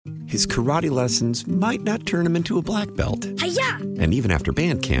his karate lessons might not turn him into a black belt. Hi-ya! And even after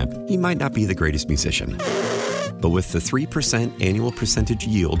band camp, he might not be the greatest musician. But with the 3% annual percentage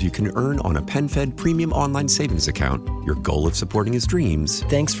yield you can earn on a PenFed premium online savings account, your goal of supporting his dreams...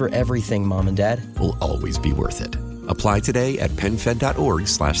 Thanks for everything, Mom and Dad. ...will always be worth it. Apply today at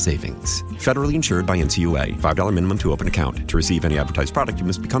PenFed.org/savings. Federally insured by NCUA. $5 minimum to open account. To receive any advertised product, you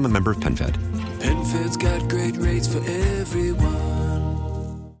must become a member of PenFed. PenFed's got great rates for everyone.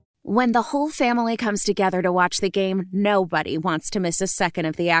 When the whole family comes together to watch the game, nobody wants to miss a second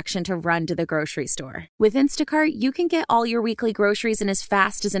of the action to run to the grocery store. With Instacart, you can get all your weekly groceries in as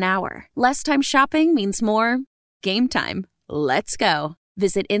fast as an hour. Less time shopping means more game time. Let's go.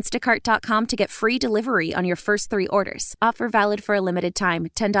 Visit instacart.com to get free delivery on your first 3 orders. Offer valid for a limited time.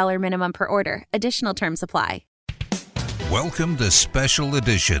 $10 minimum per order. Additional terms apply. Welcome to Special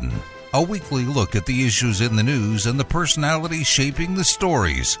Edition, a weekly look at the issues in the news and the personalities shaping the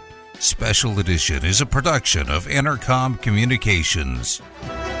stories. Special Edition is a production of Entercom Communications.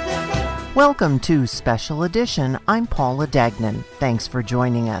 Welcome to Special Edition. I'm Paula Dagnan. Thanks for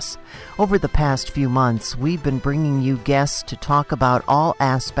joining us. Over the past few months, we've been bringing you guests to talk about all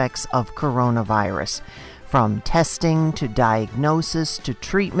aspects of coronavirus, from testing to diagnosis to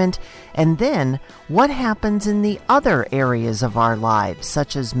treatment, and then what happens in the other areas of our lives,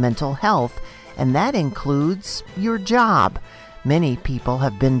 such as mental health, and that includes your job. Many people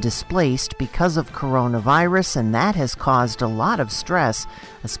have been displaced because of coronavirus, and that has caused a lot of stress,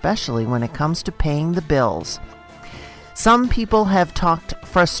 especially when it comes to paying the bills. Some people have talked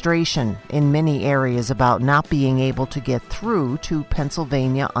frustration in many areas about not being able to get through to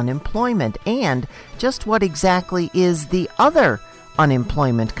Pennsylvania unemployment, and just what exactly is the other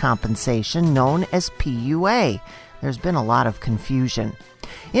unemployment compensation known as PUA. There's been a lot of confusion.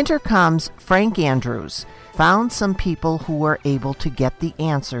 Entercom's Frank Andrews found some people who were able to get the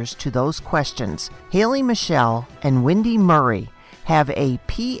answers to those questions. Hayley, Michele, and Wendy Murray have a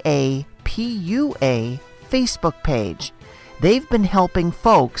PAPUA Facebook page. They've been helping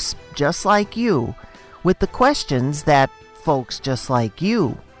folks just like you with the questions that folks just like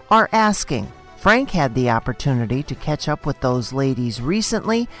you are asking. Frank had the opportunity to catch up with those ladies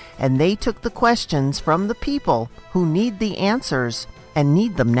recently, and they took the questions from the people who need the answers and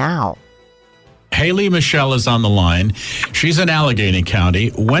need them now. Hayley Michele is on the line. She's in Allegheny County.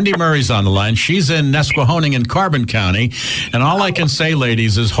 Wendy Murray's on the line. She's in Nesquehoning in Carbon County. And all I can say,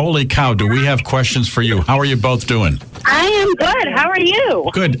 ladies, is holy cow, do we have questions for you? How are you both doing? I am good. How are you?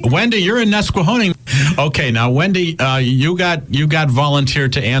 Good. Wendy, you're in Nesquehoning. Okay, now, Wendy, you got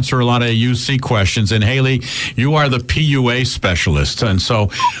volunteered to answer a lot of UC questions. And, Hayley, you are the PUA specialist. And so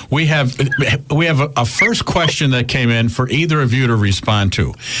we have a first question that came in for either of you to respond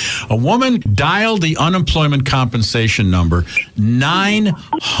to. A woman dialed the unemployment compensation number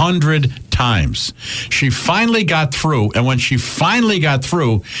 900 times. She finally got through, and when she finally got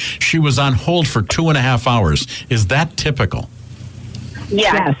through, she was on hold for 2.5 hours. Is that typical?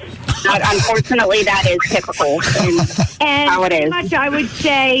 Yes. Unfortunately, that is typical and how it is. Much, I would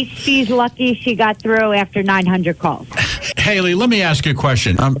say she's lucky she got through after 900 calls. Hayley, let me ask you a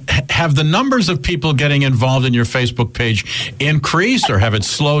question. Have the numbers of people getting involved in your Facebook page increased, or have it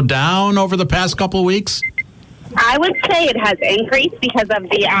slowed down over the past couple of weeks? I would say it has increased because of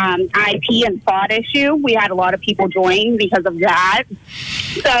the IP and fraud issue. We had a lot of people join because of that.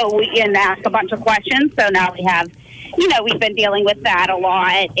 So we can ask a bunch of questions. So now we have, we've been dealing with that a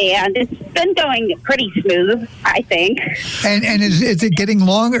lot, and it's been going pretty smooth, I think. And is it getting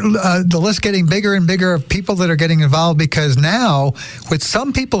longer, the list getting bigger and bigger of people that are getting involved? Because now, with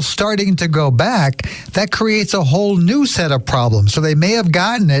some people starting to go back, that creates a whole new set of problems. So they may have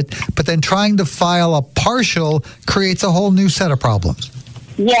gotten it, but then trying to file a partial creates a whole new set of problems.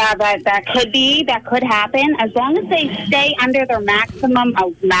 Yeah, that could happen. As long as they stay under their maximum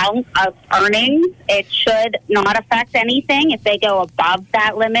amount of earnings, it should not affect anything. If they go above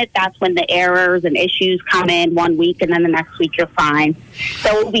that limit, that's when the errors and issues come in 1 week, and then the next week you're fine.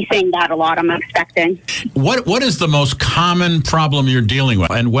 So we'll be seeing that a lot, I'm expecting. What is the most common problem you're dealing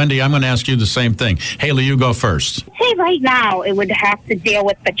with? And Wendy, I'm going to ask you the same thing. Hayley, you go first. Say right now, it would have to deal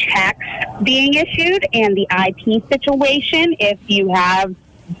with the checks being issued and the IP situation. If you have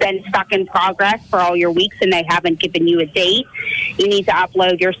been stuck in progress for all your weeks and they haven't given you a date, you need to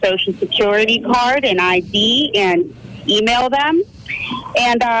upload your social security card and ID and email them.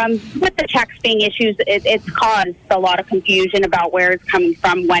 And with the checks being issued, it's caused a lot of confusion about where it's coming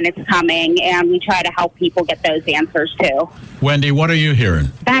from, when it's coming, and we try to help people get those answers too. Wendy, what are you hearing?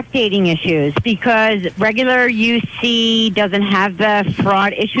 Backdating issues, because regular UC doesn't have the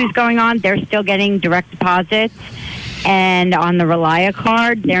fraud issues going on. They're still getting direct deposits. And on the Relia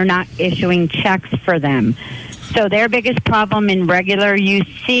card, they're not issuing checks for them. So their biggest problem in regular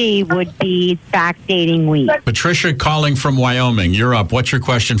UC would be backdating week. Patricia calling from Wyoming. You're up. What's your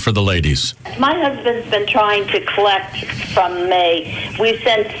question for the ladies? My husband's been trying to collect from May. We've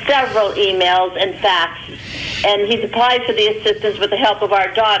sent several emails and fax, and he's applied for the assistance with the help of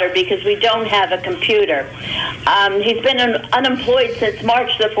our daughter because we don't have a computer. He's been unemployed since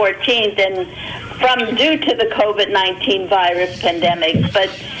March the 14th and due to the COVID-19 virus pandemic, but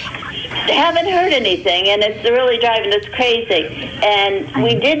haven't heard anything, and it's really driving us crazy. And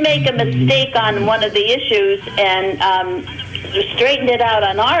we did make a mistake on one of the issues and straightened it out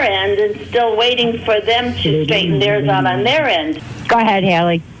on our end, and still waiting for them to straighten theirs out on their end. Go ahead,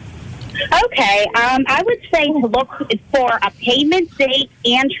 Hayley. Okay, I would say to look for a payment date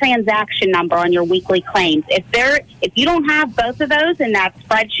and transaction number on your weekly claims. If you don't have both of those in that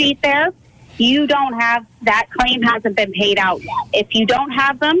spreadsheet there, you don't have, that claim hasn't been paid out yet. If you don't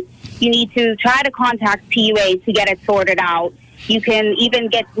have them, you need to try to contact PUA to get it sorted out. You can even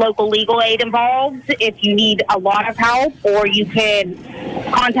get local legal aid involved if you need a lot of help, or you could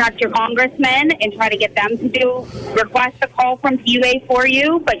contact your congressman and try to get them to request a call from PUA for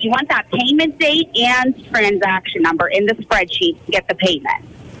you. But you want that payment date and transaction number in the spreadsheet to get the payment.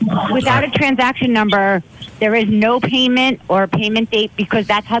 Without a transaction number, there is no payment or payment date because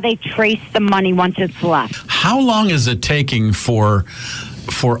that's how they trace the money once it's left. How long is it taking for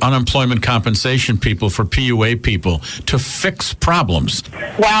unemployment compensation people, for PUA people, to fix problems?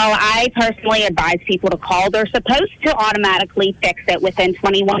 Well, I personally advise people to call. They're supposed to automatically fix it within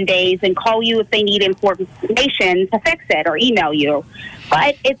 21 days and call you if they need information to fix it, or email you.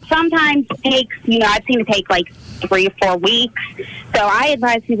 But it sometimes takes, I've seen it take like 3 or 4 weeks. So I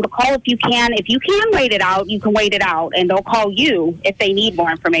advise people to call if you can. If you can wait it out, you can wait it out, and they'll call you if they need more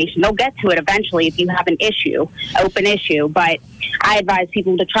information. They'll get to it eventually if you have an open issue. But I advise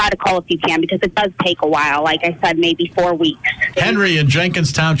people to try to call if you can, because it does take a while. Like I said, maybe 4 weeks. Henry in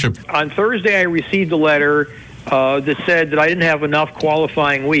Jenkins Township. On Thursday, I received a letter that said that I didn't have enough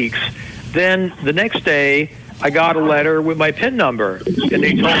qualifying weeks. Then the next day, I got a letter with my PIN number, and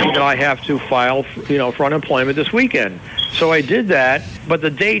they told me that I have to file, for unemployment this weekend. So I did that, but the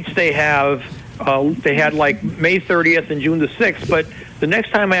dates they have, they had like May 30th and June the 6th, but the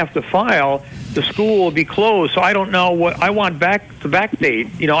next time I have to file, the school will be closed, so I don't know what I want back date.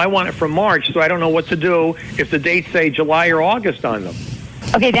 I want it from March, so I don't know what to do if the dates say July or August on them.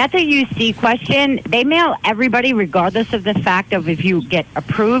 Okay, that's a UC question. They mail everybody, regardless of the fact of if you get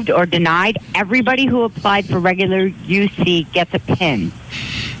approved or denied. Everybody who applied for regular UC gets a PIN.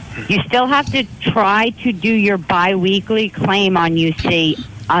 You still have to try to do your biweekly claim on UC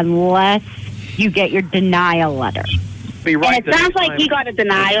unless you get your denial letter. And it sounds like he got a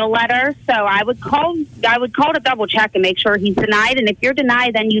denial letter, so I would call to double check and make sure he's denied. And if you're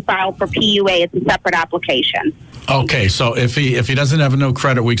denied, then you file for PUA. It's a separate application. Okay, so if he doesn't have no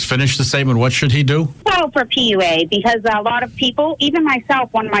credit weeks, finish the statement, what should he do? File for PUA, because a lot of people, even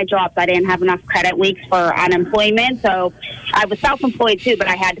myself, one of my jobs, I didn't have enough credit weeks for unemployment, so I was self-employed too, but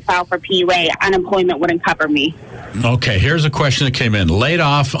I had to file for PUA. Unemployment wouldn't cover me. Okay, here's a question that came in. Laid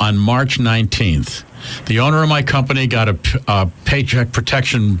off on March 19th. The owner of my company got a Paycheck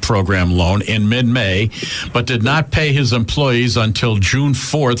Protection Program loan in mid-May, but did not pay his employees until June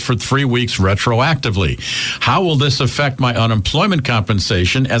 4th for 3 weeks retroactively. How will this affect my unemployment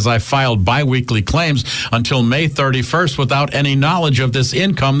compensation, as I filed biweekly claims until May 31st without any knowledge of this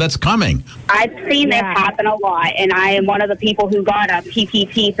income that's coming? I've seen this happen a lot, and I am one of the people who got a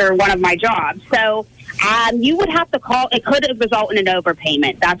PPP for one of my jobs. So you would have to call. It could result in an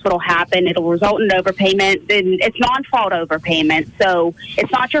overpayment. That's what will happen. It'll result in an overpayment. It's non-fault overpayment. So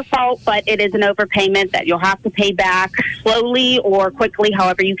it's not your fault, but it is an overpayment that you'll have to pay back slowly or quickly,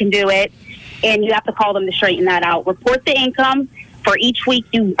 however you can do it. And you have to call them to straighten that out. Report the income for each week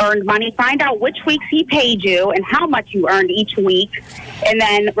you earned money. Find out which weeks he paid you and how much you earned each week, and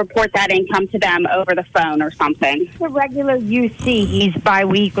then report that income to them over the phone or something. For regular UC, he's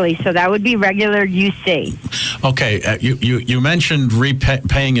biweekly, so that would be regular UC. Okay, you mentioned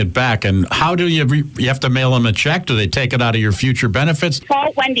paying it back, and how do you have to mail them a check? Do they take it out of your future benefits?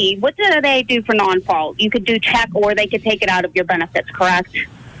 Fault, Wendy, what do they do for non-fault? You could do check, or they could take it out of your benefits, correct?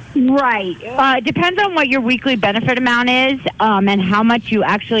 Right. It depends on what your weekly benefit amount is and how much you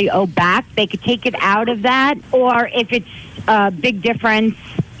actually owe back. They could take it out of that, or if it's a big difference,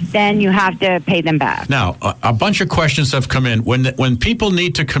 then you have to pay them back. Now, a bunch of questions have come in. When people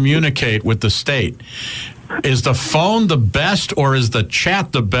need to communicate with the state, Is the phone the best or is the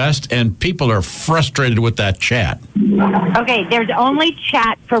chat the best? And people are frustrated with that chat. Okay, there's only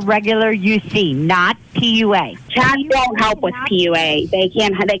chat for regular UC, not PUA. Chat won't help with PUA. They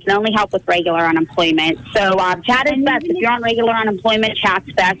can only help with regular unemployment. So chat is best. If you're on regular unemployment,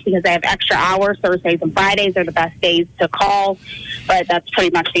 chat's best because they have extra hours. Thursdays and Fridays are the best days to call. But that's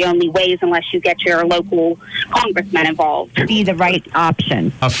pretty much the only ways unless you get your local congressman involved. Be the right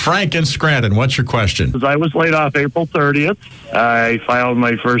option. Frank in Scranton, what's your question? I was laid off April 30th. I filed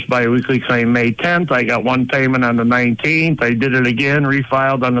my first biweekly claim May 10th. I got one payment on the 19th. I did it again,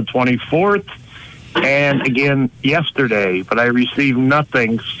 refiled on the 24th, and again yesterday. But I received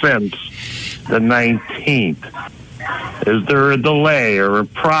nothing since the 19th. Is there a delay or a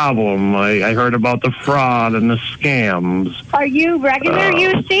problem? I heard about the fraud and the scams. Are you regular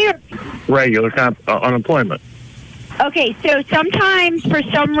UC or regular unemployment? Okay, so sometimes for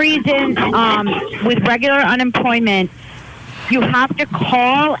some reason with regular unemployment, you have to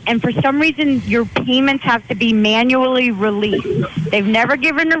call, and for some reason your payments have to be manually released. They've never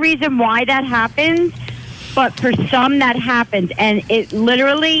given a reason why that happens, but for some that happens, and it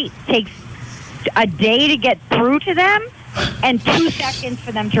literally takes a day to get through to them and 2 seconds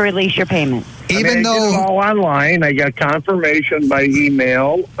for them to release your payment. I did it all online. I got confirmation by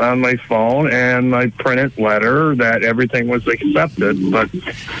email on my phone and my printed letter that everything was accepted. But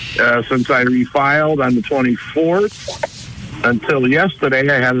since I refiled on the 24th until yesterday,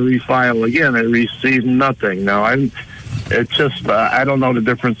 I had to refile again. I received nothing. Now it's just I don't know the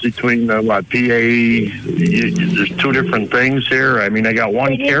difference between PA. There's two different things here. I mean, I got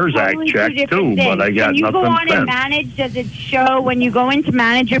one CARES Act check too, but I got nothing. When you go on and manage, does it show when you go in to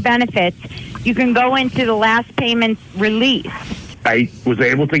manage your benefits? You can go into the last payment release. I was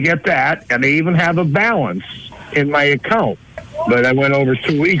able to get that, and I even have a balance in my account. But I went over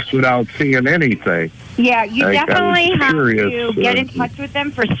 2 weeks without seeing anything. Yeah, you definitely have to get in touch with them.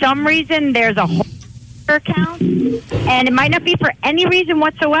 For some reason, there's a whole account, and it might not be for any reason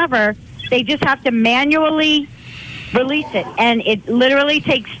whatsoever. They just have to manually release it, and it literally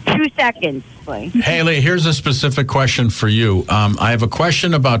takes 2 seconds. Hayley, here's a specific question for you. I have a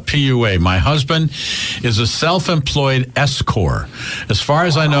question about PUA. My husband is a self-employed S-Corps. As far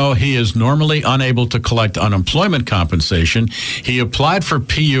as I know, he is normally unable to collect unemployment compensation. He applied for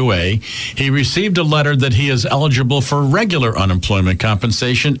PUA. He received a letter that he is eligible for regular unemployment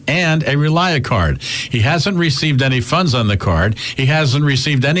compensation and a Relia card. He hasn't received any funds on the card. He hasn't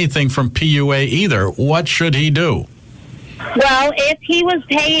received anything from PUA either. What should he do? Well, if he was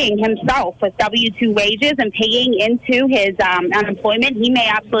paying himself with W-2 wages and paying into his unemployment, he may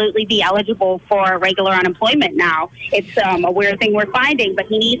absolutely be eligible for regular unemployment now. It's a weird thing we're finding, but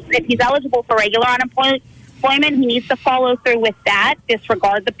if he's eligible for regular unemployment, he needs to follow through with that,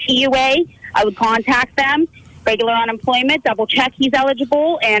 disregard the PUA. I would contact them, regular unemployment, double check he's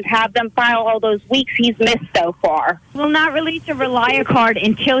eligible, and have them file all those weeks he's missed so far. Will not release a Relia card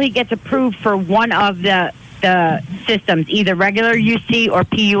until he gets approved for one of the systems, either regular UC or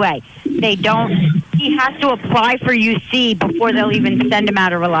PUA. He has to apply for UC before they'll even send him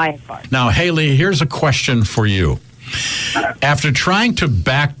out a Relia card. Now, Hayley, here's a question for you. After trying to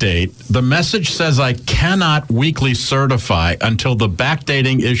backdate, the message says I cannot weekly certify until the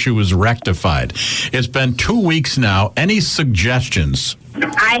backdating issue is rectified. It's been 2 weeks now. Any suggestions?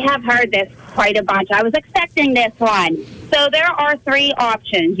 I have heard this quite a bunch. I was expecting this one. So there are 3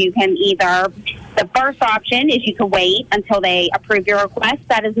 options. You can the first option is you can wait until they approve your request.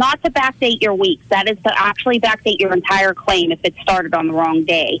 That is not to backdate your weeks. That is to actually backdate your entire claim if it started on the wrong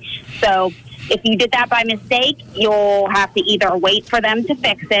day. So if you did that by mistake, you'll have to either wait for them to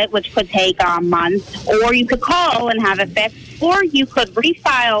fix it, which could take months, or you could call and have it fixed, or you could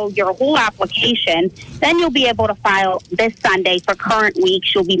refile your whole application. Then you'll be able to file this Sunday for current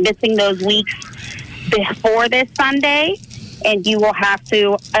weeks. You'll be missing those weeks before this Sunday, and you will have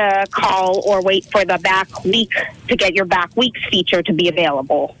to call or wait for the back week to get your back weeks feature to be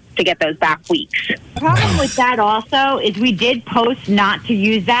available to get those back weeks. The problem with that also is we did post not to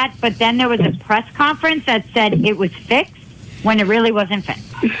use that, but then there was a press conference that said it was fixed when it really wasn't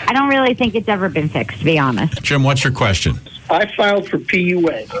fixed. I don't really think it's ever been fixed, to be honest. Jim, what's your question? I filed for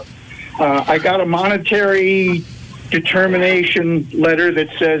PUA. I got a monetary determination letter that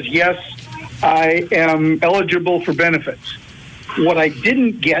says, yes, I am eligible for benefits. What I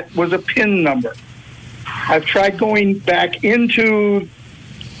didn't get was a PIN number. I've tried going back into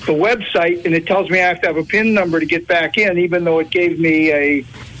the website, and it tells me I have to have a PIN number to get back in, even though it gave me a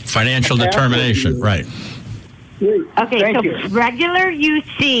financial determination. Right. Okay, so regular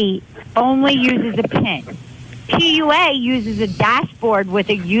UC only uses a PIN. PUA uses a dashboard with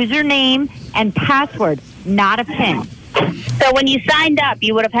a username and password. not a PIN. So when you signed up,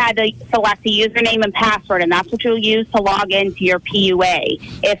 you would have had to select a username and password, and that's what you'll use to log into your PUA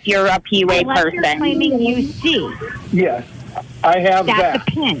if you're a PUA person. You're claiming UC. Yes, I have that. That's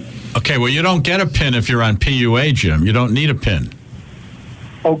a PIN. Okay, well, you don't get a PIN if you're on PUA, Jim. You don't need a PIN.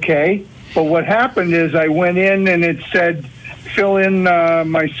 Okay, but what happened is I went in and it said fill in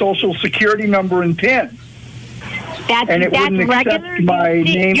my social security number and PIN. And it wouldn't accept my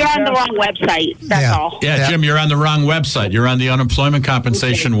name. You're on the wrong website. That's all. Yeah, Jim, you're on the wrong website. You're on the unemployment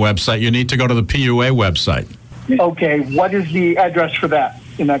compensation website. You need to go to the PUA website. Okay, what is the address for that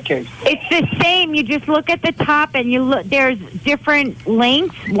in that case? It's the same. You just look at the top and you look. There's different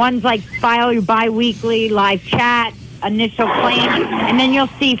links. One's like file your biweekly live chat, initial claim, and then you'll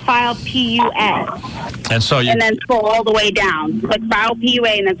see file PUA. And so and then scroll all the way down. Click file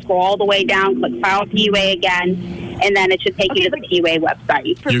PUA and then scroll all the way down. Click file PUA again, and then it should take you to the PUA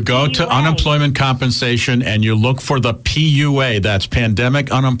website. You go to unemployment compensation and you look for the PUA. That's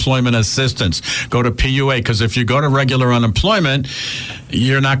Pandemic Unemployment Assistance. Go to PUA, because if you go to regular unemployment,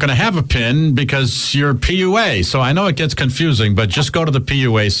 you're not going to have a PIN because you're PUA. So I know it gets confusing, but just go to the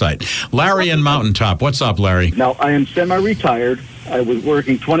PUA site. Larry in Mountaintop. What's up, Larry? Now, I am semi-retired. I was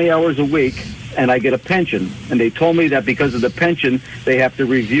working 20 hours a week, and I get a pension. And they told me that because of the pension, they have to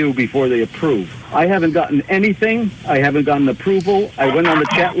review before they approve. I haven't gotten anything. I haven't gotten approval. I went on the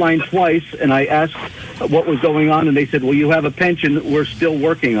chat line twice, and I asked what was going on, and they said, well, you have a pension. We're still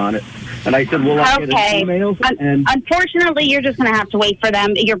working on it. And I said, well, I'll get an email. And unfortunately, you're just going to have to wait for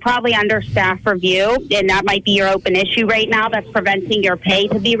them. You're probably under staff review, and that might be your open issue right now that's preventing your pay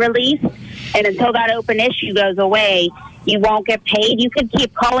to be released. And until that open issue goes away, you won't get paid. You could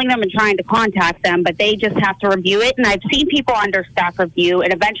keep calling them and trying to contact them, but they just have to review it. And I've seen people under staff review,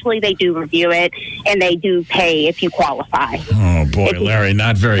 and eventually they do review it, and they do pay if you qualify. Oh, boy, Larry,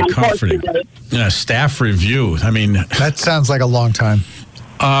 not very comforting. Yeah, staff review. I mean, that sounds like a long time.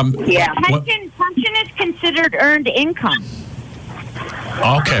 Pension is considered earned income.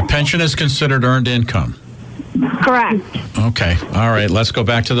 Okay, pension is considered earned income. Correct. Okay. All right. Let's go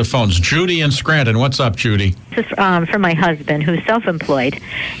back to the phones. Judy in Scranton. What's up, Judy? This is for my husband, who's self-employed,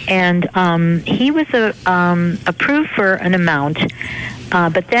 and he was approved for an amount,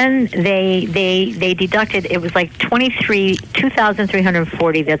 but then they deducted. It was like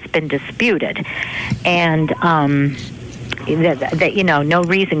 $2,340 that's been disputed, and that no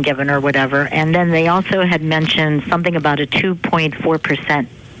reason given or whatever. And then they also had mentioned something about a 2.4%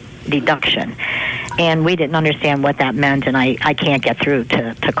 deduction. And we didn't understand what that meant, and I can't get through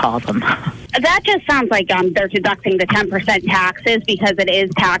to call them. That just sounds like they're deducting the 10% taxes because it is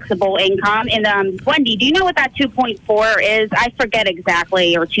taxable income. And Wendy, do you know what that 2.4 is? I forget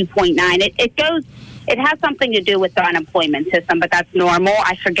exactly, or 2.9. It has something to do with the unemployment system, but that's normal.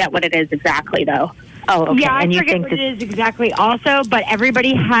 I forget what it is exactly, though. Oh, okay. Yeah, I forget what it is exactly also, but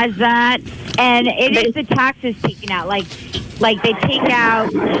everybody has that, and it is the taxes taken out. Like they take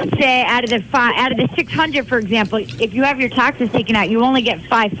out, say, out of the 600, for example, if you have your taxes taken out, you only get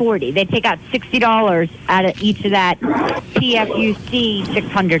 $540. They take out $60 out of each of that PFUC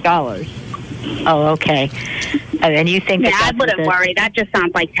 $600. Oh, okay. And you think I wouldn't worry. That just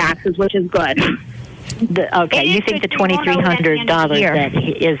sounds like taxes, which is good. You think the $2,300 that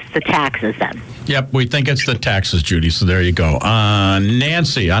is the taxes then? Yep, we think it's the taxes, Judy. So there you go.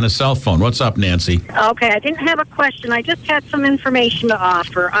 Nancy on a cell phone. What's up, Nancy? Okay, I didn't have a question. I just had some information to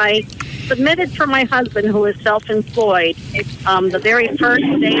offer. I submitted for my husband, who is self-employed, the very first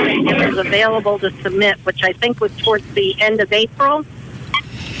day that it was available to submit, which I think was towards the end of April.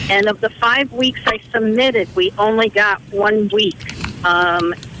 And of the 5 weeks I submitted, we only got 1 week.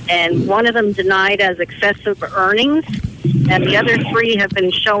 And one of them denied as excessive earnings, and the other 3 have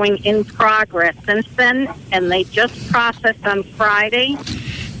been showing in progress since then, and they just processed on Friday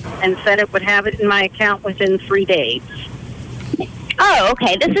and said it would have it in my account within 3 days. Oh,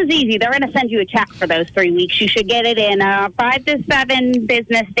 okay. This is easy. They're going to send you a check for those 3 weeks. You should get it in 5 to 7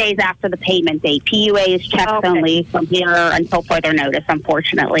 business days after the payment date. PUA is checks only from here until further notice,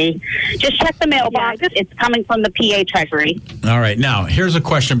 unfortunately. Just check the mailbox. It's coming from the PA Treasury. All right. Now, here's a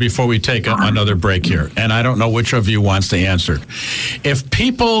question before we take another break here, and I don't know which of you wants to answer. If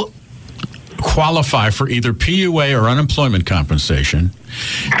people qualify for either PUA or unemployment compensation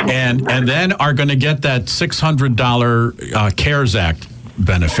and then are going to get that $600 CARES Act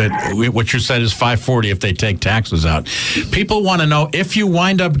benefit, which you said is $540 if they take taxes out. People want to know, if you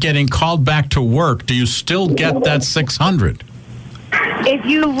wind up getting called back to work, do you still get that $600? If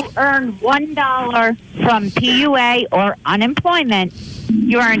you earn $1 from PUA or unemployment,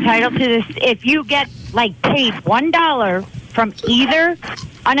 you are entitled to this. If you get paid $1 from either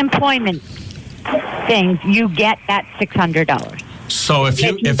unemployment things, you get that $600. So if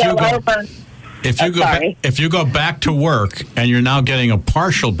you go back to work and you're now getting a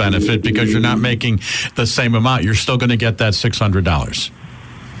partial benefit because you're not making the same amount, you're still going to get that $600.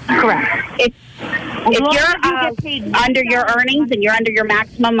 Correct. If you're under your earnings and you're under your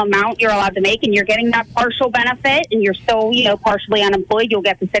maximum amount you're allowed to make, and you're getting that partial benefit, and you're still, partially unemployed, you'll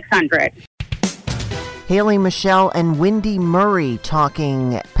get the $600. Hayley, Michele, and Wendy Murray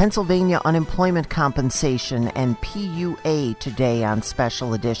talking Pennsylvania unemployment compensation and PUA today on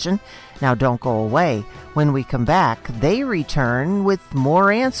Special Edition. Now don't go away. When we come back, they return with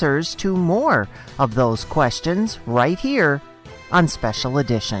more answers to more of those questions right here on Special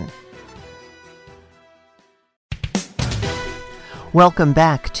Edition. Welcome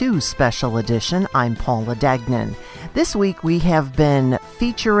back to Special Edition. I'm Paula Dagnan. This week we have been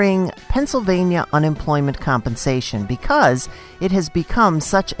featuring Pennsylvania unemployment compensation because it has become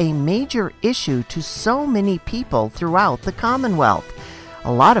such a major issue to so many people throughout the Commonwealth.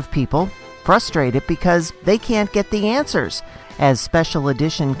 A lot of people frustrated because they can't get the answers. As Special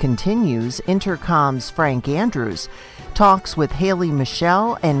Edition continues, Intercom's Frank Andrews talks with Hayley,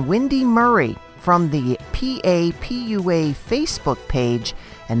 Michele, and Wendy Murray from the PAPUA Facebook page,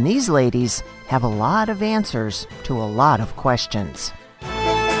 and these ladies have a lot of answers to a lot of questions.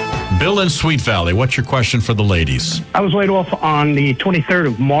 Bill in Sweet Valley, what's your question for the ladies? I was laid off on the 23rd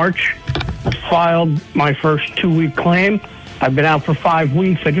of March. I filed my first 2-week claim. I've been out for 5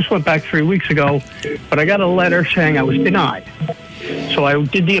 weeks. I just went back 3 weeks ago, but I got a letter saying I was denied. So I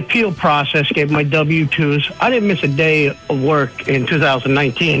did the appeal process, gave my W-2s. I didn't miss a day of work in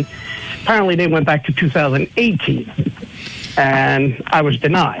 2019. Apparently they went back to 2018, and I was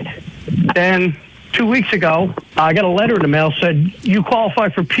denied. Then 2 weeks ago, I got a letter in the mail said, you qualify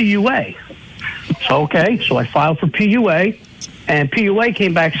for PUA. So, okay, so I filed for PUA, and PUA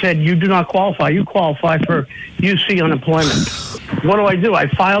came back and said, you do not qualify. You qualify for UC unemployment. What do? I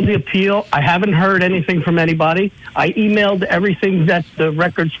filed the appeal. I haven't heard anything from anybody. I emailed everything that the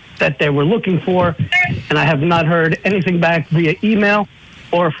records that they were looking for, and I have not heard anything back via email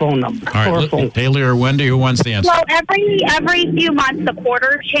or a phone number. All right, Hayley or Wendy, who wants the answer? Well, every few months the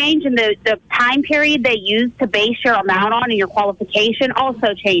quarters change, and the time period they use to base your amount on and your qualification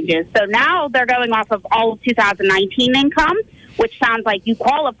also changes. So now they're going off of all of 2019 income, which sounds like you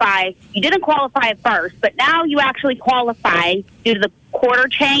qualify. You didn't qualify at first, but now you actually qualify due to the quarter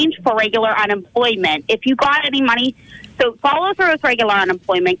change for regular unemployment. If you got any money, so follow through with regular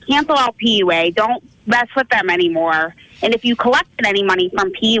unemployment, cancel out PUA, don't mess with them anymore. And if you collected any money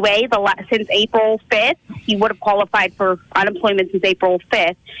from PUA since April 5th, you would have qualified for unemployment since April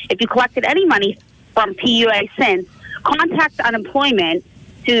 5th. If you collected any money from PUA since, contact unemployment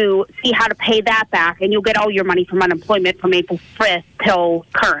to see how to pay that back, and you'll get all your money from unemployment from April 5th till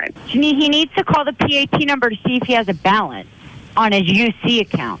current. He needs to call the PAT number to see if he has a balance on his UC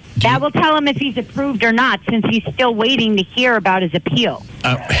account. That will tell him if he's approved or not, since he's still waiting to hear about his appeal.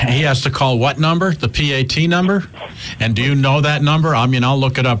 He has to call what number? The PAT number? And do you know that number? I mean, I'll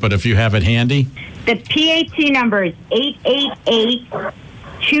look it up, but if you have it handy. The PAT number is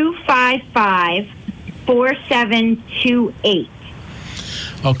 888-255-4728.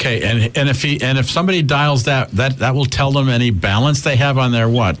 Okay, and if somebody dials that will tell them any balance they have on their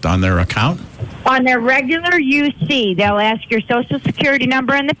what? On their account? On their regular UC, they'll ask your Social Security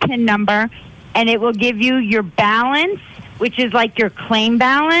number and the PIN number, and it will give you your balance, which is like your claim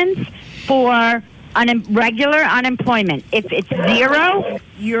balance for regular unemployment. If it's zero,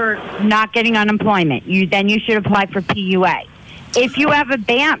 you're not getting unemployment. Then you should apply for PUA. If you have a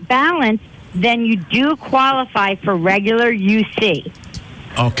balance, then you do qualify for regular UC.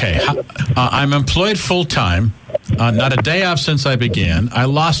 Okay. I'm employed full-time, not a day off since I began. I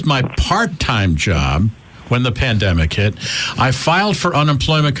lost my part-time job when the pandemic hit. I filed for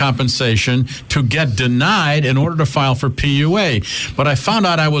unemployment compensation to get denied in order to file for PUA. But I found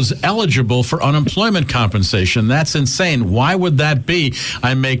out I was eligible for unemployment compensation. That's insane. Why would that be?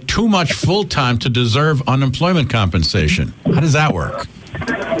 I make too much full-time to deserve unemployment compensation. How does that work?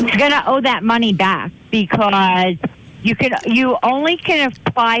 You're going to owe that money back because you only can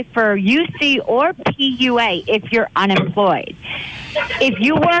apply for UC or PUA if you're unemployed. If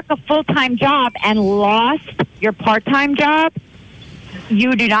you work a full-time job and lost your part-time job,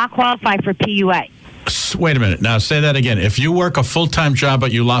 you do not qualify for PUA. Wait a minute. Now say that again. If you work a full-time job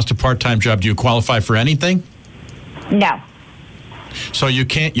but you lost a part-time job, do you qualify for anything? No. So you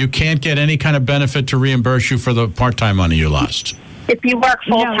can't get any kind of benefit to reimburse you for the part-time money you lost? If you work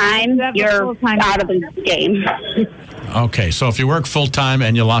full-time, you're out of the game. Okay, so if you work full-time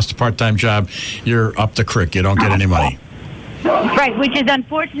and you lost a part-time job, you're up the creek. You don't get any money. Right, which is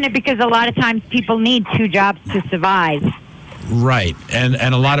unfortunate because a lot of times people need 2 jobs to survive. Right, and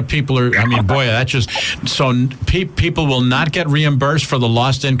a lot of people are. I mean, boy, that just so people will not get reimbursed for the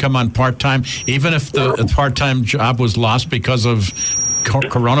lost income on part-time, even if the part-time job was lost because of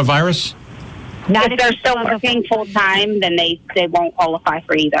coronavirus. Not if they're still working full time, then they won't qualify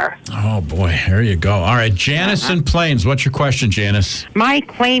for either. Oh boy, there you go. All right, Janice in Plains, what's your question, Janice? My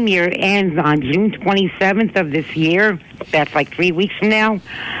claim year ends on June 27th of this year. That's like 3 weeks from now.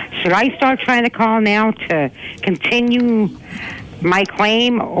 Should I start trying to call now to continue my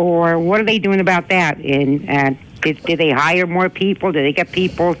claim, or what are they doing about that? And did they hire more people? Did they get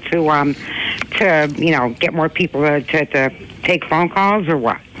people to get more people to take phone calls, or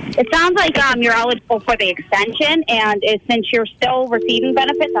what? It sounds like you're eligible for the extension, and since you're still receiving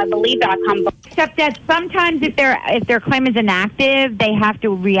benefits, I believe that comes. Except that sometimes if their claim is inactive, they have to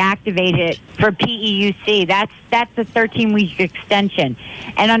reactivate it for PEUC. That's a 13-week extension,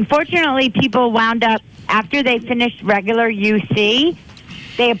 and unfortunately, people wound up after they finished regular UC,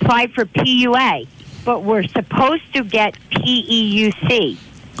 they applied for PUA, but we're supposed to get PEUC.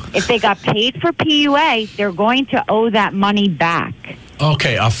 If they got paid for PUA, they're going to owe that money back.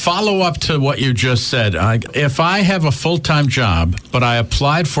 Okay, a follow-up to what you just said. If I have a full-time job, but I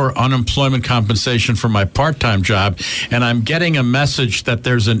applied for unemployment compensation for my part-time job, and I'm getting a message that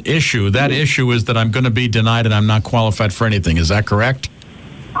there's an issue, that issue is that I'm going to be denied and I'm not qualified for anything. Is that correct?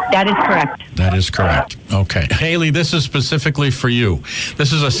 That is correct. That is correct. Okay. Hayley, this is specifically for you.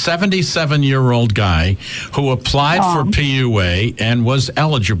 This is a 77-year-old guy who applied for PUA and was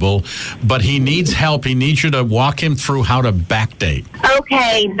eligible, but he needs help. He needs you to walk him through how to backdate.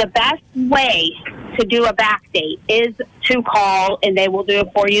 Okay, the best way to do a backdate is to call, and they will do it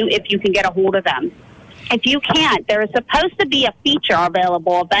for you if you can get a hold of them. If you can't, there is supposed to be a feature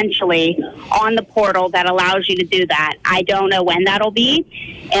available eventually on the portal that allows you to do that. I don't know when that'll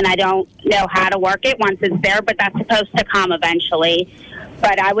be, and I don't know how to work it once it's there, but that's supposed to come eventually.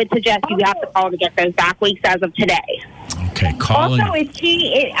 But I would suggest you have to call to get those back weeks as of today. Okay, calling. Also,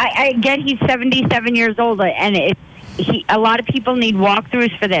 I get he's 77 years old, and a lot of people need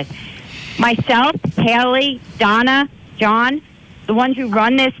walkthroughs for this. Myself, Hayley, Donna, John, the ones who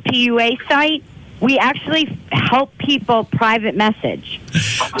run this PUA site, we actually help people private message.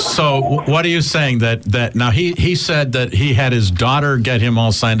 So what are you saying? That now he said that he had his daughter get him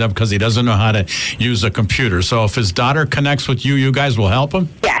all signed up because he doesn't know how to use a computer. So if his daughter connects with you, you guys will help him?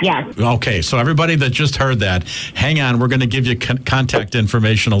 Yeah. Okay, so everybody that just heard that, hang on. We're going to give you contact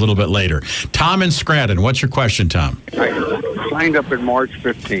information a little bit later. Tom in Scranton, what's your question, Tom? I signed up in March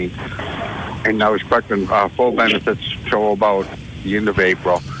 15th, and I was collecting full benefits till about the end of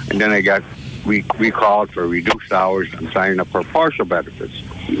April, and then I got we called for reduced hours and signing up for partial benefits.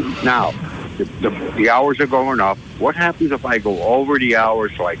 Now, the hours are going up. What happens if I go over the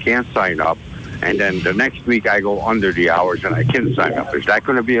hours so I can't sign up, and then the next week I go under the hours and I can sign up? Is that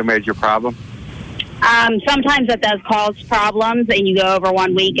going to be a major problem? Sometimes it does cause problems, and you go over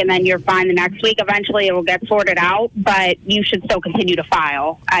 1 week and then you're fine the next week. Eventually it will get sorted out, but you should still continue to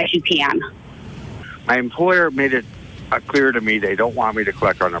file as you can. My employer made it clear to me they don't want me to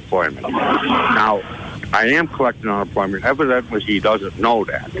collect unemployment. Now, I am collecting unemployment. Evidently, he doesn't know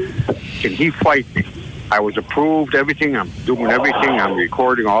that. Can he fight me? I was approved, everything. I'm doing everything. I'm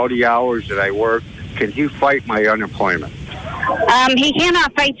recording all the hours that I work. Can he fight my unemployment? He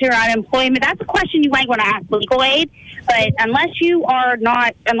cannot fight your unemployment. That's a question you might want to ask legal aid. But unless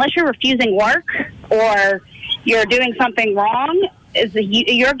you're refusing work or you're doing something wrong,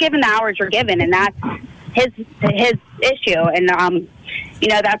 you're given the hours you're given, and that's his issue, and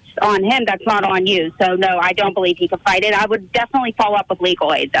that's on him. That's not on you. So no, I don't believe he could fight it. I would definitely follow up with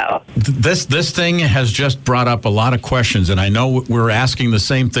legal aid, though. This thing has just brought up a lot of questions, and I know we're asking the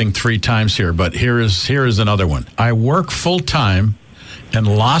same thing 3 times here, but here is another one. I work full time and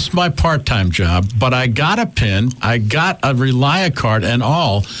lost my part-time job, but I got a PIN, I got a Relia card and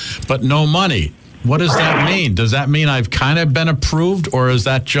all, but no money. What does that mean? Does that mean I've kind of been approved, or is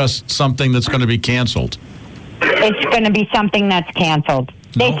that just something that's going to be canceled? It's going to be something that's canceled.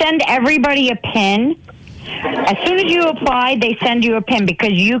 They send everybody a PIN. As soon as you apply, they send you a PIN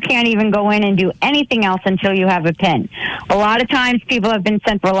because you can't even go in and do anything else until you have a PIN. A lot of times people have been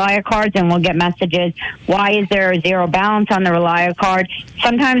sent Relia cards and we'll get messages, why is there a zero balance on the Relia card?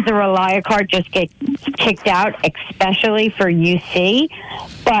 Sometimes the Relia card just gets kicked out, especially for UC,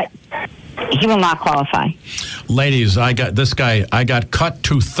 but he will not qualify. Ladies, I got cut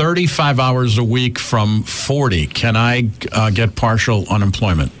to 35 hours a week from 40. Can I get partial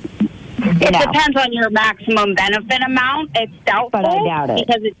unemployment? It depends on your maximum benefit amount. It's doubtful, but I doubt it,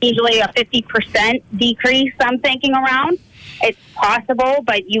 because it's usually a 50% decrease, I'm thinking, around. It's possible,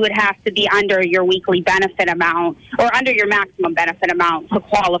 but you would have to be under your weekly benefit amount or under your maximum benefit amount to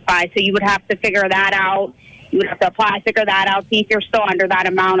qualify. So you would have to figure that out. You would have to apply, figure that out, see if you're still under that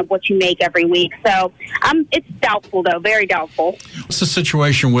amount of what you make every week. So it's doubtful, though, very doubtful. What's the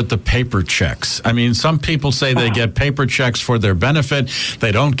situation with the paper checks? I mean, some people say they get paper checks for their benefit.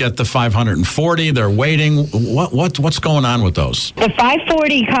 They don't get the $540. They're waiting. What's going on with those? The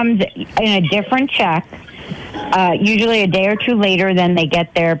 $540 comes in a different check, usually a day or two later than they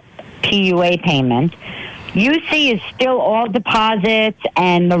get their PUA payment. UC is still all deposits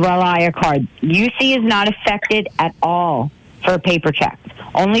and the Relia card. UC is not affected at all for paper checks,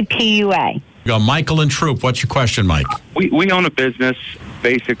 only PUA. Go, Michael and Troop, what's your question, Mike? We own a business.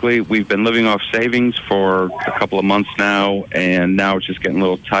 Basically, we've been living off savings for a couple of months now, and now it's just getting a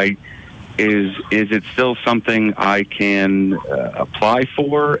little tight. Is it still something I can apply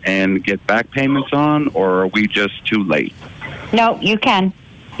for and get back payments on, or are we just too late? No, you can.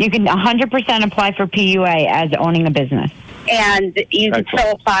 You can 100% apply for PUA as owning a business. And you can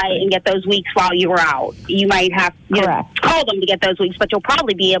still apply and get those weeks while you were out. You might have to call them to get those weeks, but you'll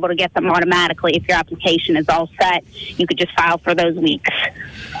probably be able to get them automatically if your application is all set. You could just file for those weeks.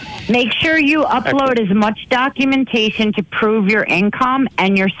 Make sure you upload as much documentation to prove your income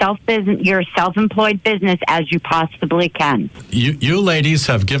and your self-employed business as you possibly can. You ladies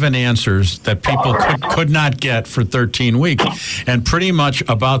have given answers that people could not get for 13 weeks. And pretty much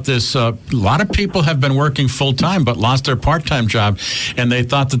about this, a lot of people have been working full-time but lost their part-time job, and they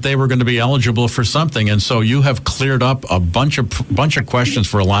thought that they were going to be eligible for something. And so you have cleared up a bunch of questions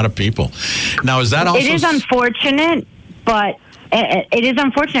for a lot of people. Now, is that also... It is unfortunate, but... It is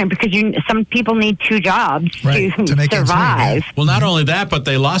unfortunate because some people need two jobs to make survive. Well, not only that, but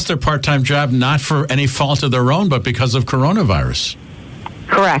they lost their part-time job not for any fault of their own, but because of coronavirus.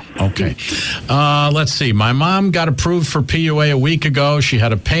 Correct. Okay. Let's see. My mom got approved for PUA a week ago. She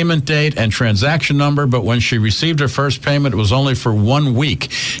had a payment date and transaction number, but when she received her first payment, it was only for 1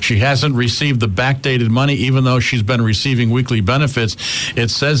 week. She hasn't received the backdated money, even though she's been receiving weekly benefits. It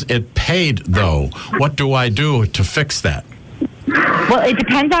says it paid, though. What do I do to fix that? Well, it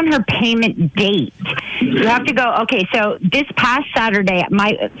depends on her payment date. You have to go, okay, so this past Saturday,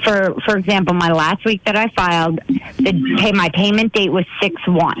 for example, my last week that I filed, my payment date was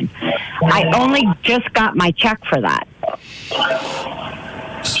 6/1. I only just got my check for that.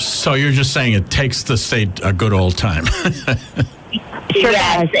 So you're just saying it takes the state a good old time.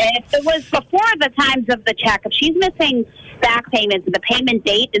 Yes, if it was before the times of the check, if she's missing back payments, the payment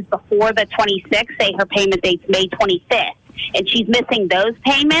date is before the 26th, say her payment date's May 25th, and she's missing those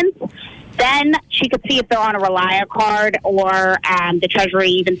payments, then she could see if they're on a Relia card or the Treasury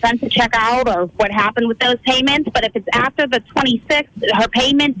even sent a check out or what happened with those payments. But if it's after the 26th, her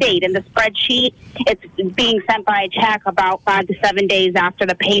payment date in the spreadsheet, it's being sent by a check about 5 to 7 days after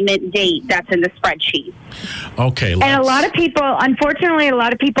the payment date that's in the spreadsheet. Okay. And a lot of people, unfortunately,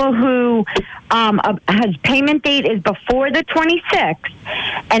 who has payment date is before the 26th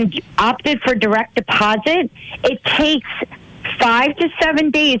and opted for direct deposit, it takes 5 to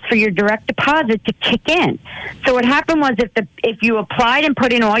 7 days for your direct deposit to kick in. So what happened was if you applied and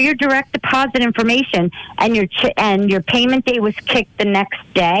put in all your direct deposit information and your payment date was kicked the next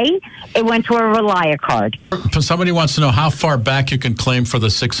day, it went to a Relia card. Somebody wants to know how far back you can claim for the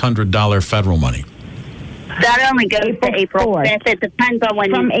 $600 federal money. That only goes to April 5th. It depends on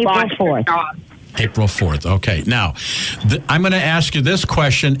when you lost your job. April 4th. Okay. Now, I'm going to ask you this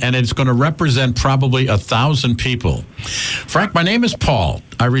question, and it's going to represent probably 1,000 people. Frank, my name is Paul.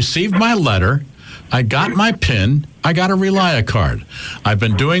 I received my letter. I got my PIN. I got a Relia card. I've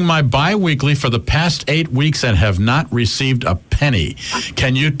been doing my biweekly for the past 8 weeks and have not received a penny.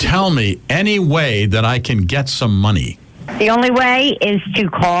 Can you tell me any way that I can get some money? The only way is to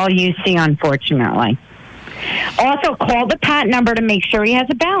call UC, unfortunately. Also, call the PAT number to make sure he has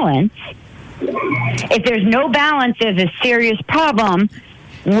a balance. If there's no balance, there's a serious problem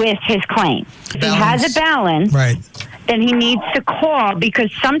with his claim. If he has a balance, then he needs to call,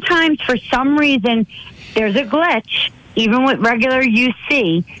 because sometimes for some reason there's a glitch, even with regular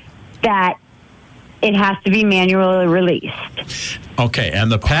UC, that it has to be manually released. Okay,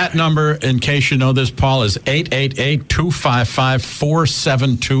 and the PAT number, in case you know this, Paul, is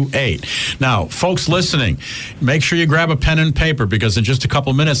 888-255-4728. Now, folks listening, make sure you grab a pen and paper, because in just a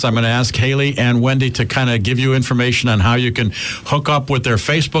couple minutes, I'm going to ask Hayley and Wendy to kind of give you information on how you can hook up with their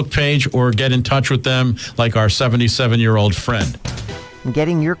Facebook page or get in touch with them like our 77-year-old friend.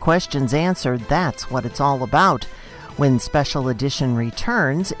 Getting your questions answered, that's what it's all about. When Special Edition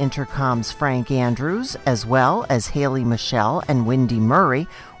returns, Intercom's Frank Andrews, as well as Hayley, Michele, and Wendy Murray,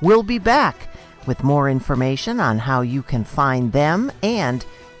 will be back with more information on how you can find them and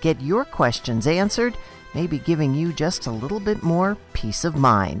get your questions answered, maybe giving you just a little bit more peace of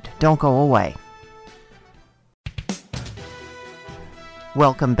mind. Don't go away.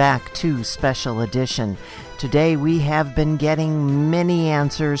 Welcome back to Special Edition. Today we have been getting many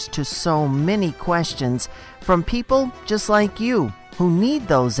answers to so many questions from people just like you who need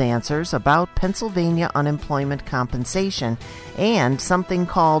those answers about Pennsylvania unemployment compensation and something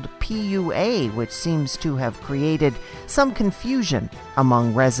called PUA, which seems to have created some confusion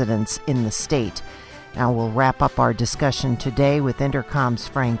among residents in the state. Now we'll wrap up our discussion today with Entercom's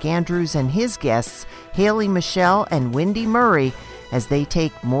Frank Andrews and his guests, Hayley, Michele, and Wendy Murray, as they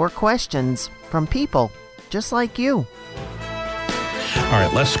take more questions from people just like you. All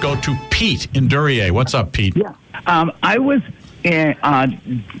right, let's go to Pete in Duryea. What's up, Pete? Yeah. I was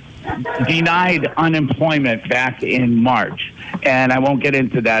denied unemployment back in March, and I won't get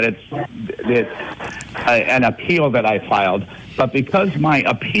into that. It's an appeal that I filed. But because my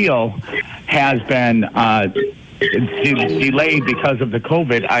appeal has been delayed because of the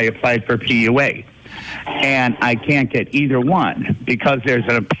COVID, I applied for PUA. And I can't get either one because there's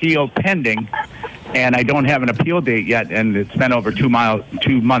an appeal pending, and I don't have an appeal date yet, and it's been over 2 months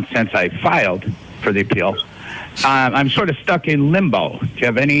since I filed for the appeal. I'm sort of stuck in limbo. Do you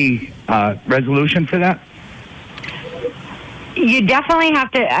have any resolution for that? You definitely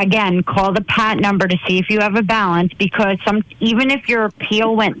have to, again, call the PAT number to see if you have a balance, because even if your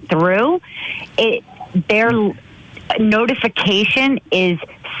appeal went through, their notification is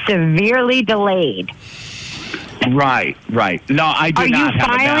severely delayed. Right. No, I do not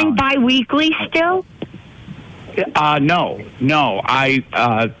have a balance. Are you filing biweekly still? No. I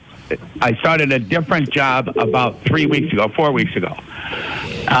started a different job about 4 weeks ago.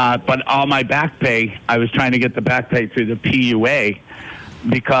 But all my back pay, I was trying to get the back pay through the PUA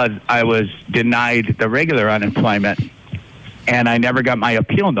because I was denied the regular unemployment, and I never got my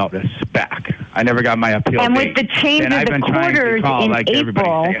appeal notice back. I never got my appeal And date. with the change of the quarters in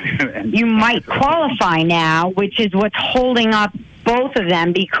April, you might qualify now, which is what's holding up both of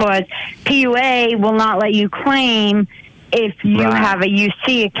them, because PUA will not let you claim if you have a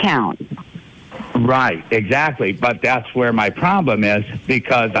UC account. Right, exactly. But that's where my problem is,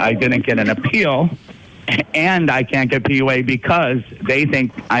 because I didn't get an appeal, and I can't get PUA because they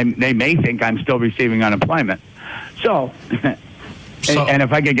may think I'm still receiving unemployment. So and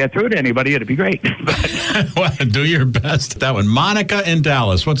if I could get through to anybody, it'd be great. Well, do your best. That one. Monica in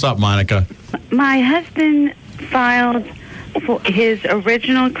Dallas. What's up, Monica? My husband filed for his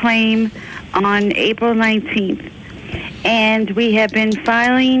original claim on April 19th, and we have been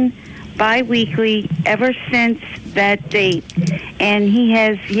filing biweekly ever since that date, and he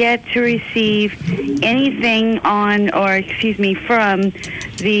has yet to receive anything from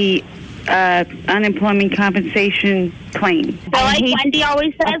the unemployment compensation claim. So like Wendy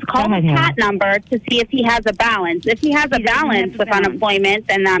always says, call the PAT number to see if he has a balance. If he has a balance with unemployment,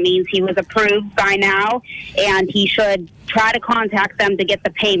 then that means he was approved by now, and he should try to contact them to get the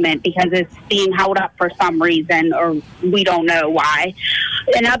payment because it's being held up for some reason, or we don't know why.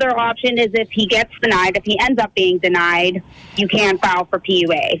 Another option is if he gets denied, if he ends up being denied, you can file for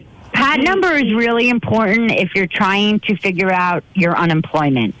PUA. PAT number is really important if you're trying to figure out your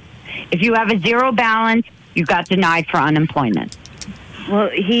unemployment. If you have a zero balance, you got denied for unemployment. Well,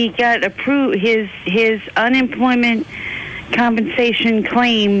 he got approved. His unemployment compensation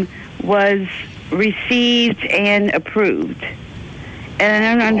claim was received and approved. And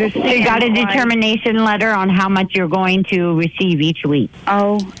I don't understand. So you got a determination letter on how much you're going to receive each week?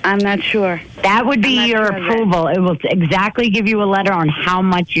 Oh, I'm not sure. That would be your approval. It will exactly give you a letter on how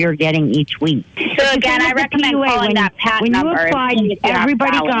much you're getting each week. So again, I recommend calling that PAT number. When you applied,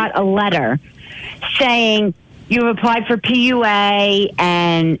 everybody got a letter saying you applied for PUA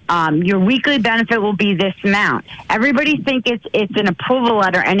and your weekly benefit will be this amount. Everybody thinks it's an approval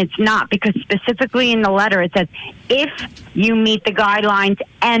letter, and it's not, because specifically in the letter it says if you meet the guidelines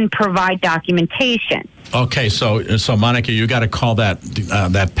and provide documentation. Okay, so Monica, you got to call that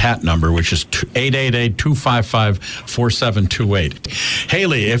PAT number, which is 888-255-4728.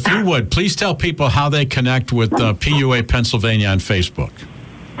 Hayley, if you would, please tell people how they connect with PUA Pennsylvania on Facebook.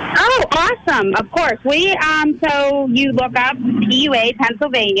 Oh, awesome. Of course. So you look up PUA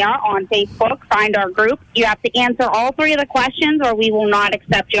Pennsylvania on Facebook, find our group. You have to answer all three of the questions or we will not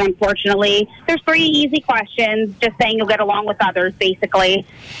accept you, unfortunately. There's 3 easy questions, just saying you'll get along with others, basically.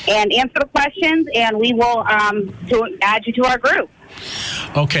 And answer the questions, and we will add you to our group.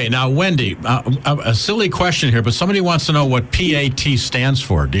 Okay, now, Wendy, a silly question here, but somebody wants to know what PAT stands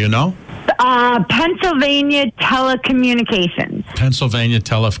for. Do you know? Pennsylvania Telecommunications. Pennsylvania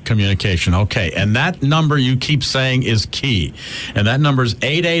Telecommunication. Okay. And that number you keep saying is key. And that number is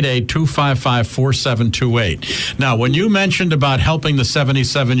 888-255-4728. Now, when you mentioned about helping the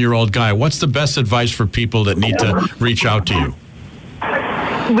 77-year-old guy, what's the best advice for people that need to reach out to you?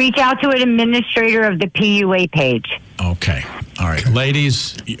 Reach out to an administrator of the PUA page. Okay. All right,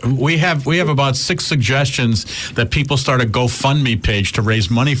 ladies, we have about 6 suggestions that people start a GoFundMe page to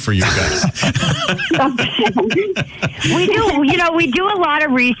raise money for you guys. We do a lot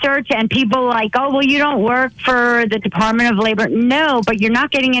of research, and people like, oh, well, you don't work for the Department of Labor. No, but you're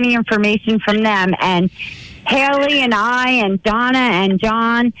not getting any information from them. And Hayley and I and Donna and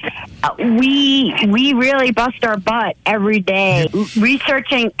John, we really bust our butt every day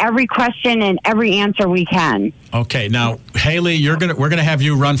researching every question and every answer we can. Okay, now Hayley, we're gonna have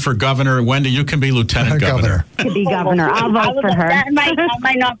you run for governor. Wendy, you can be lieutenant governor. To be governor, I'll vote for her. That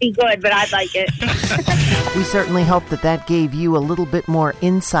might not be good, but I'd like it. We certainly hope that gave you a little bit more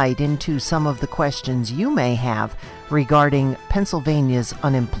insight into some of the questions you may have regarding Pennsylvania's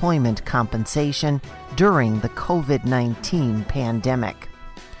unemployment compensation during the COVID-19 pandemic.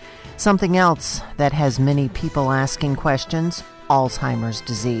 Something else that has many people asking questions, Alzheimer's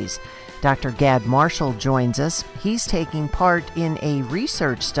disease. Dr. Gad Marshall joins us. He's taking part in a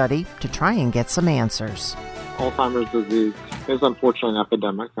research study to try and get some answers. Alzheimer's disease is unfortunately an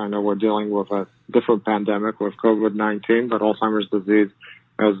epidemic. I know we're dealing with a different pandemic with COVID-19, but Alzheimer's disease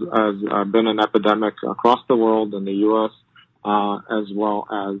has been an epidemic across the world, in the U.S., as well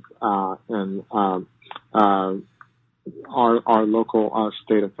as in our local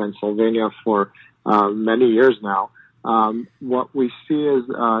state of Pennsylvania for many years now. What we see is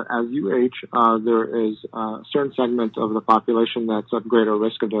as you age, there is a certain segment of the population that's at greater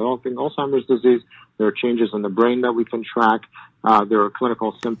risk of developing Alzheimer's disease. There are changes in the brain that we can track. There are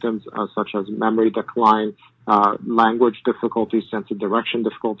clinical symptoms such as memory decline, language difficulties, sense of direction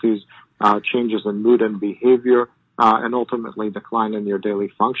difficulties, changes in mood and behavior, and ultimately decline in your daily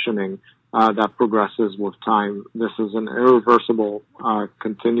functioning that progresses with time. This is an irreversible,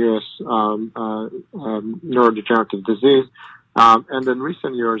 continuous neurodegenerative disease. And in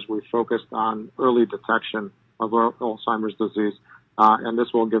recent years, we focused on early detection of Alzheimer's disease. And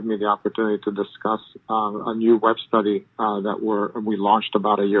this will give me the opportunity to discuss a new web study that we launched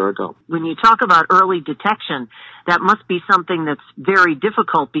about a year ago. When you talk about early detection, that must be something that's very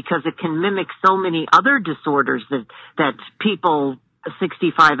difficult because it can mimic so many other disorders that people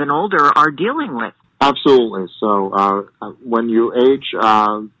 65 and older are dealing with. Absolutely. So when you age,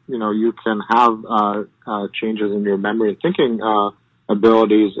 you can have changes in your memory and thinking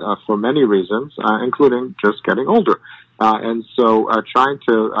abilities for many reasons, including just getting older. And so trying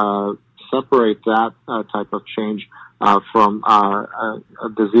to separate that type of change from a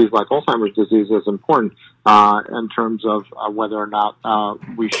disease like Alzheimer's disease is important in terms of whether or not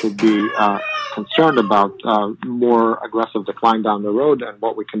we should be concerned about more aggressive decline down the road and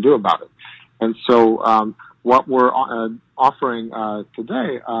what we can do about it. And so what we're offering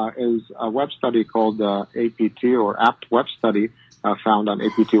today is a web study called APT or APT Web Study, found on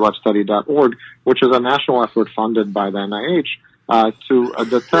aptwebstudy.org, which is a national effort funded by the NIH to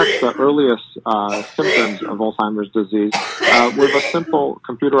detect the earliest symptoms of Alzheimer's disease with a simple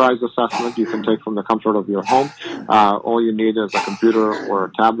computerized assessment you can take from the comfort of your home. All you need is a computer or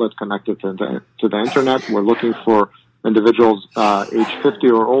a tablet connected to the internet. We're looking for individuals age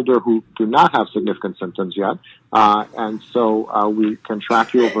 50 or older who do not have significant symptoms yet. And so we can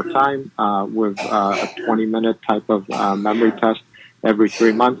track you over time with a 20-minute type of memory test every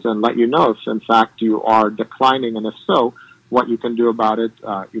 3 months and let you know if, in fact, you are declining, and if so, what you can do about it,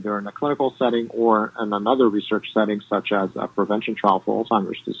 either in a clinical setting or in another research setting, such as a prevention trial for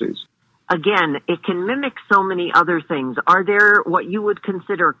Alzheimer's disease. Again, it can mimic so many other things. Are there what you would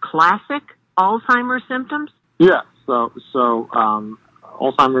consider classic Alzheimer's symptoms? Yeah, so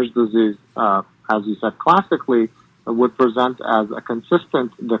Alzheimer's disease, as you said, classically would present as a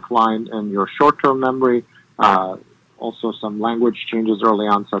consistent decline in your short-term memory, also some language changes early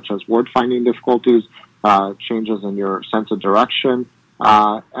on, such as word-finding difficulties, changes in your sense of direction,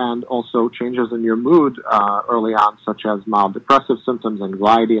 and also changes in your mood early on, such as mild depressive symptoms,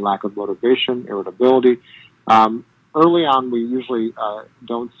 anxiety, lack of motivation, irritability. Early on, we usually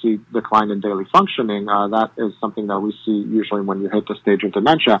don't see decline in daily functioning. That is something that we see usually when you hit the stage of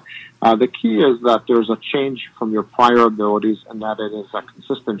dementia. The key is that there's a change from your prior abilities and that it is a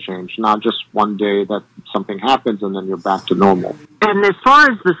consistent change, not just one day that something happens and then you're back to normal. And as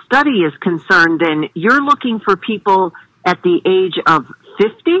far as the study is concerned, then you're looking for people at the age of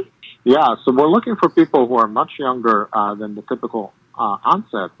 50? Yeah, so we're looking for people who are much younger than the typical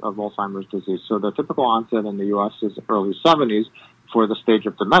onset of Alzheimer's disease. So the typical onset in the U.S. is early 70s for the stage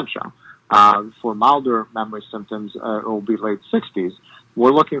of dementia. For milder memory symptoms, it will be late 60s.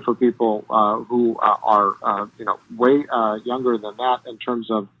 We're looking for people who are way younger than that in terms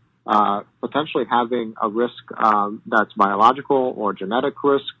of potentially having a risk that's biological or genetic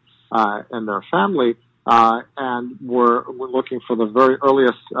risk in their family, and we're looking for the very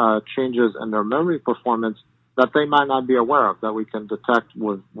earliest changes in their memory performance that they might not be aware of, that we can detect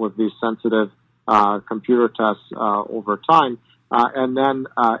with these sensitive computer tests over time. And then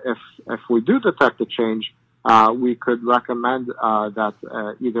if we do detect a change, we could recommend that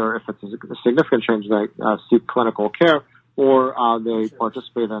either if it's a significant change, they seek clinical care, or they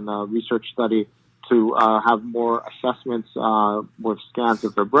participate in a research study to have more assessments with scans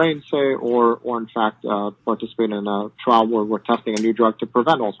of their brain, say, or in fact participate in a trial where we're testing a new drug to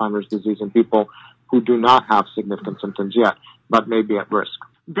prevent Alzheimer's disease in people who do not have significant symptoms yet, but may be at risk.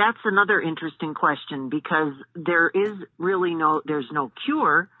 That's another interesting question, because there's no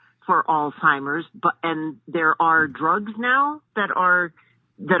cure for Alzheimer's, and there are drugs now that are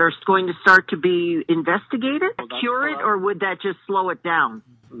going to start to be investigated to cure it, or would that just slow it down?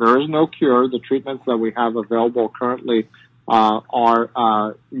 There is no cure. The treatments that we have available currently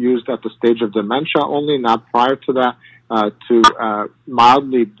are used at the stage of dementia only, not prior to that, to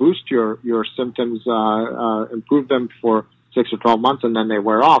mildly boost your symptoms, improve them for 6 or 12 months, and then they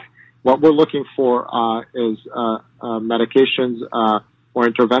wear off. What we're looking for is medications or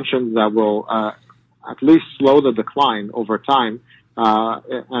interventions that will at least slow the decline over time,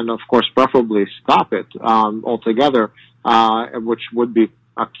 and of course preferably stop it altogether, which would be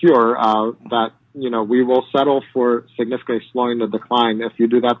a cure that we will settle for significantly slowing the decline. If you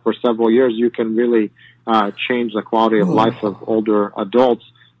do that for several years, you can really change the quality of life of older adults.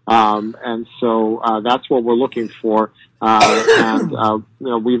 And so that's what we're looking for.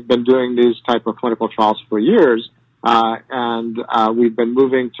 We've been doing these type of clinical trials for years, and we've been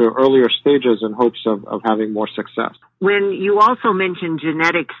moving to earlier stages in hopes of having more success. When you also mentioned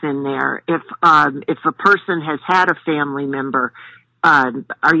genetics in there, if a person has had a family member,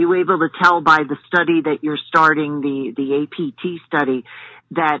 are you able to tell by the study that you're starting, the APT study,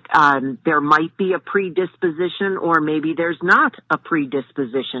 that there might be a predisposition, or maybe there's not a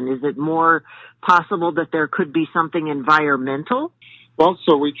predisposition? Is it more possible that there could be something environmental? Well,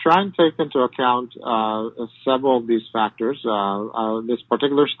 so we try and take into account several of these factors. This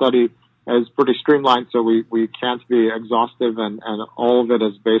particular study is pretty streamlined, so we can't be exhaustive, and all of it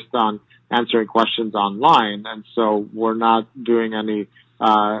is based on answering questions online. And so we're not doing any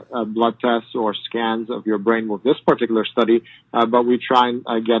blood tests or scans of your brain with this particular study, but we try and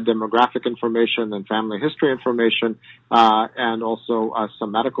get demographic information and family history information, and also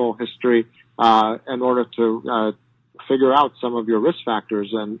some medical history in order to figure out some of your risk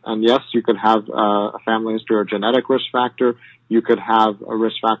factors. And yes, you could have a family history or genetic risk factor. You could have a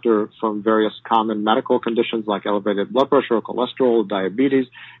risk factor from various common medical conditions like elevated blood pressure or cholesterol, diabetes,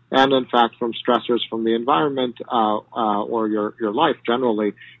 and in fact from stressors from the environment or your life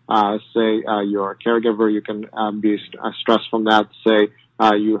generally. Say you're a caregiver, you can be stressed from that. Say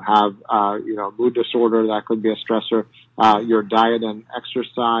you have mood disorder, that could be a stressor. Your diet and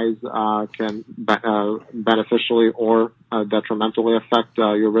exercise can beneficially or detrimentally affect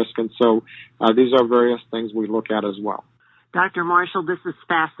your risk. And so these are various things we look at as well. Dr. Marshall, this is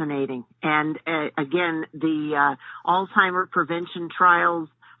fascinating. And again, the Alzheimer prevention trials,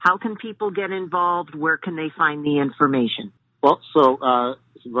 how can people get involved? Where can they find the information? Well, so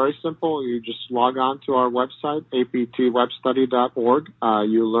it's very simple. You just log on to our website, aptwebstudy.org.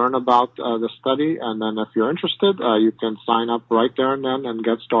 You learn about the study, and then if you're interested, you can sign up right there and then and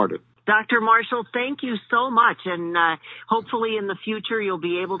get started. Dr. Marshall, thank you so much, and hopefully in the future you'll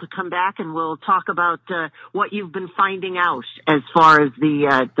be able to come back and we'll talk about what you've been finding out as far as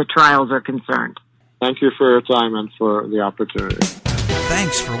the trials are concerned. Thank you for your time and for the opportunity.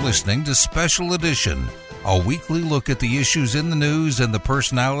 Thanks for listening to Special Edition, a weekly look at the issues in the news and the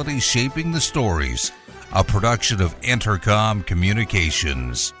personalities shaping the stories, a production of Entercom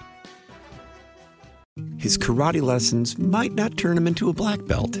Communications. His karate lessons might not turn him into a black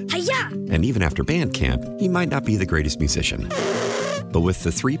belt. Hi-ya! And even after band camp, he might not be the greatest musician. But with the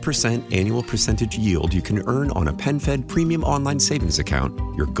 3% annual percentage yield you can earn on a PenFed premium online savings account,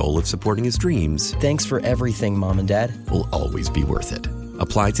 your goal of supporting his dreams... Thanks for everything, Mom and Dad. ...will always be worth it.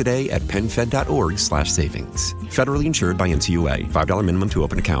 Apply today at PenFed.org/savings. Federally insured by NCUA. $5 minimum to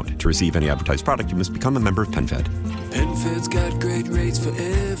open account. To receive any advertised product, you must become a member of PenFed. PenFed's got great rates for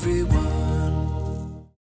everyone.